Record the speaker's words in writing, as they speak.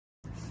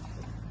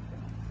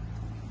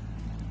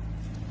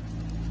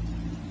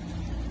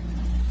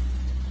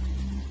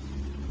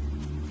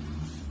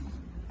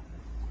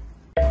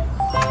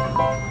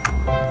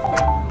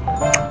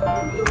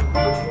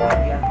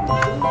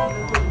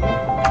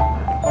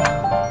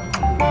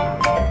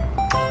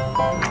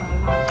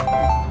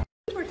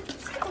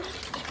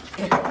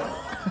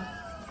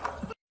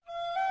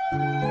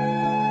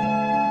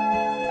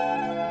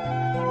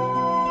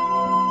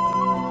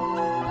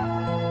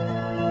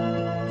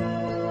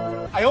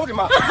我的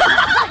妈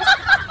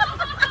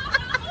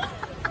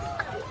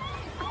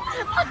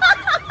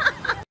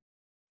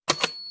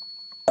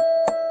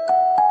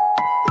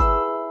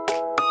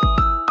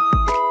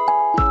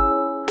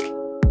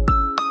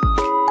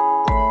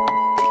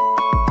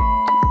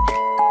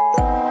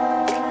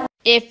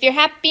！If you're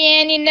happy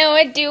and you know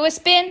it, do a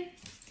spin.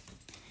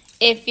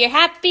 If you're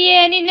happy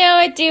and you know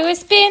it, do a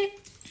spin.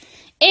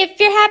 If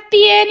you're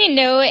happy and you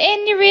know it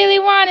and you really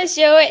want to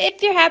show it,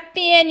 if you're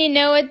happy and you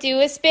know it, do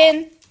a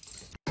spin.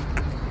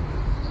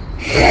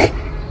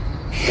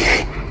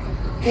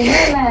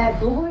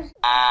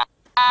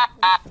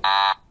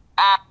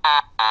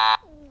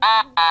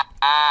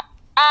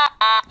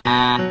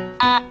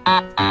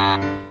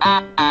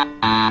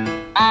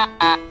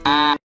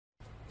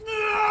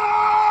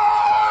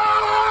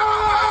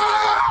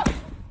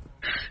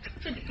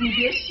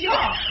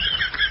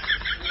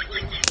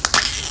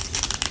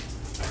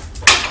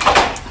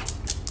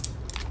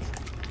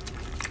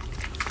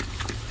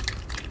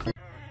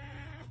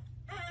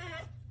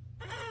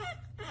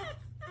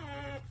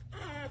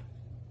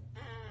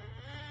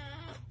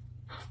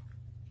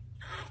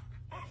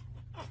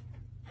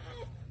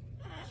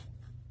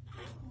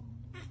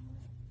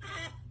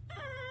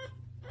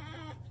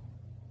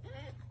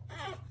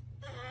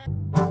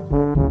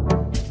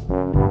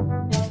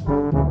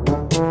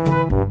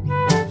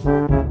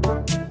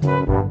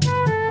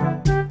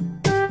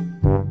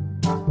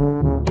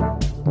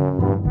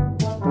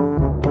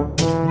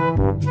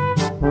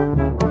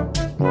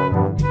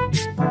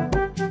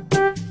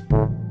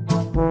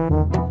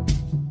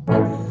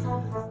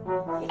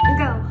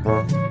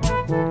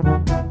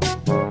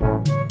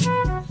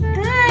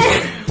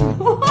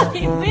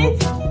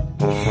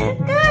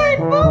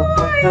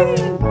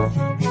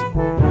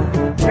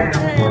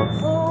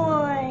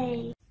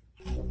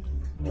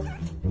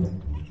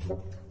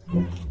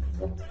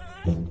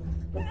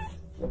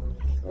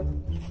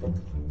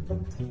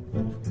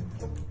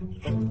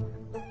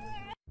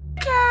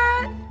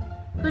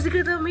 Who's a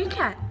good little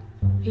meerkat?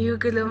 Are you a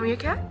good little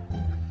meerkat?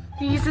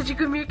 Are you such a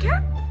good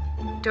meerkat?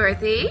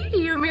 Dorothy, are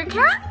you a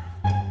meerkat?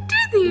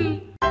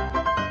 Dorothy!